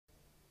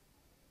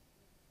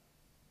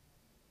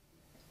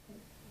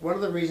one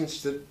of the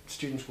reasons that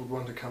students would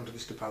want to come to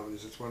this department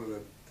is it's one of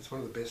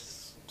the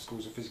best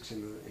schools of physics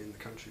in the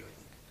country, I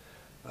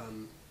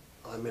think.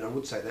 I mean, I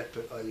would say that,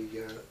 but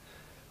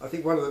I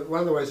think one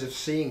of the ways of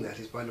seeing that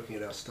is by looking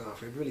at our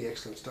staff. We have really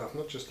excellent staff,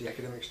 not just the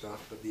academic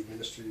staff, but the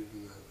administrative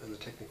and the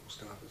technical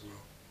staff as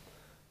well.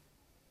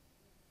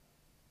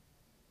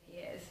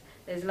 Yes,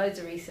 there's loads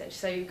of research.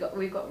 So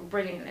we've got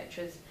brilliant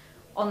lecturers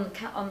on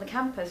the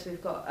campus.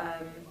 We've got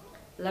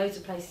loads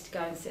of places to go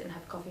and sit and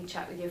have coffee,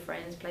 chat with your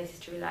friends, places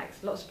to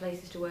relax, lots of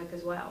places to work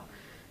as well.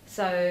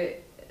 So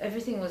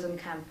everything was on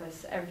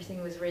campus,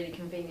 everything was really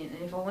convenient,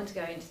 and if I want to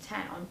go into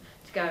town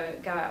to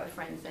go out with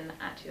friends, then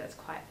actually that's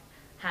quite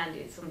handy.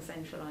 It's on the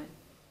Central Line.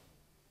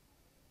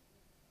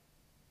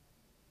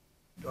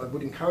 I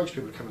would encourage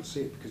people to come and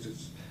see it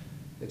because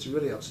it's a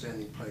really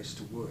outstanding place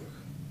to work.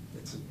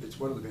 It's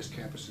one of the best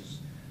campuses.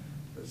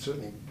 It's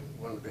certainly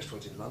one of the best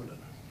ones in London.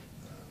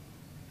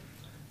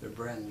 There are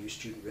brand new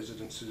student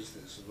residences.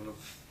 There's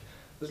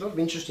a lot of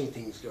interesting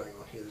things going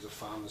on here. There's a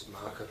farmers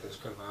market. There's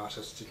kind of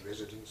artists in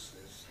residence.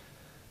 There's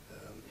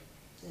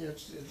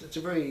it's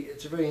a very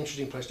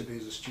interesting place to be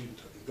as a student.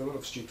 I think there are a lot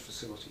of student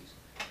facilities.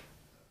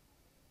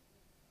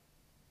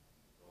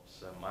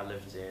 I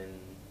lived in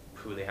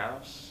Pooley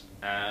House,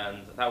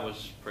 and that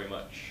was pretty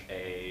much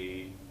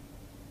a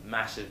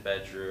massive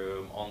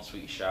bedroom,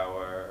 ensuite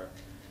shower.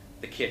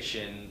 The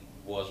kitchen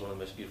was one of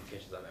the most beautiful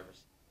kitchens I've ever seen.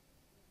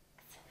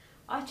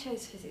 I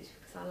chose physics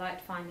because I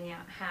liked finding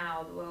out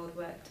how the world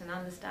worked and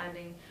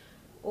understanding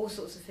all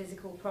sorts of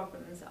physical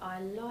problems. I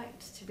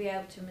liked to be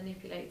able to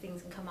manipulate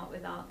things and come up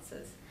with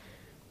answers.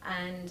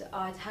 And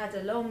I'd had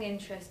a long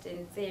interest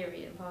in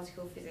theory and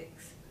particle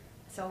physics,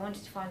 so I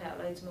wanted to find out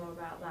loads more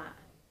about that.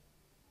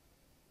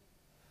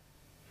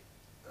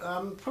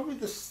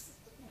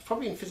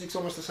 Probably in physics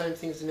almost the same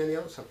thing as in any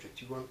other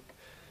subject. You want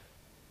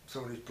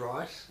someone who's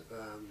bright,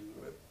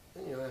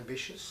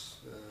 ambitious,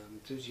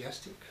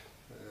 enthusiastic,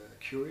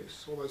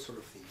 curious, all those sort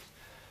of things.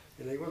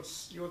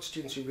 You want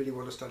students who really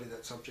want to study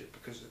that subject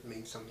because it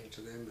means something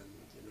to them,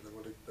 and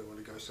they want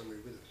to go somewhere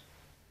with it.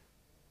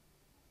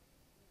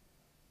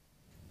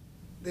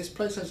 This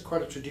place has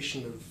quite a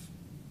tradition of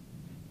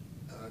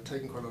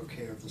taking quite a lot of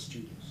care of the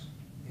students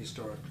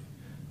historically.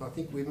 And I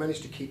think we've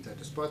managed to keep that,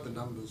 despite the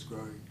numbers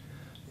growing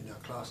in our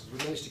classes.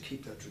 We've managed to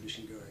keep that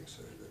tradition going,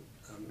 so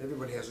that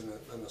everybody has an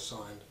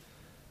assigned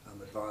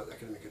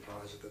academic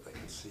advisor that they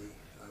can see.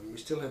 We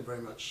still have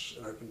very much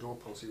an open door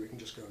policy. We can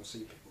just go and see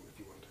people if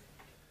you want to.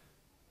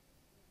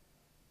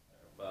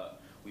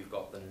 But we've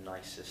got the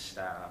nicest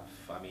staff.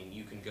 I mean,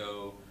 you can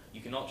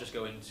not just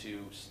go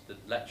into the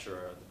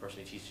lecturer, the person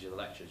who teaches you the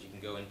lectures. You can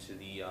go into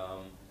the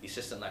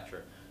assistant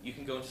lecturer. You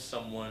can go into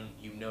someone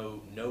you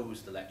know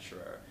knows the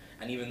lecturer,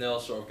 and even they'll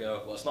sort of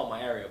go, well, it's not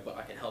my area, but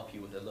I can help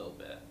you with it a little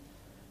bit.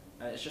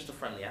 And it's just a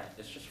friendly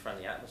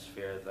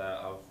atmosphere that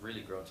I've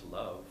really grown to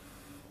love.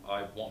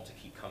 I want to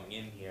keep coming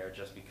in here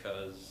just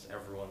because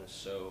everyone is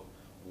so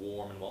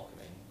warm and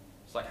welcoming.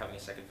 It's like having a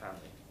second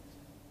family.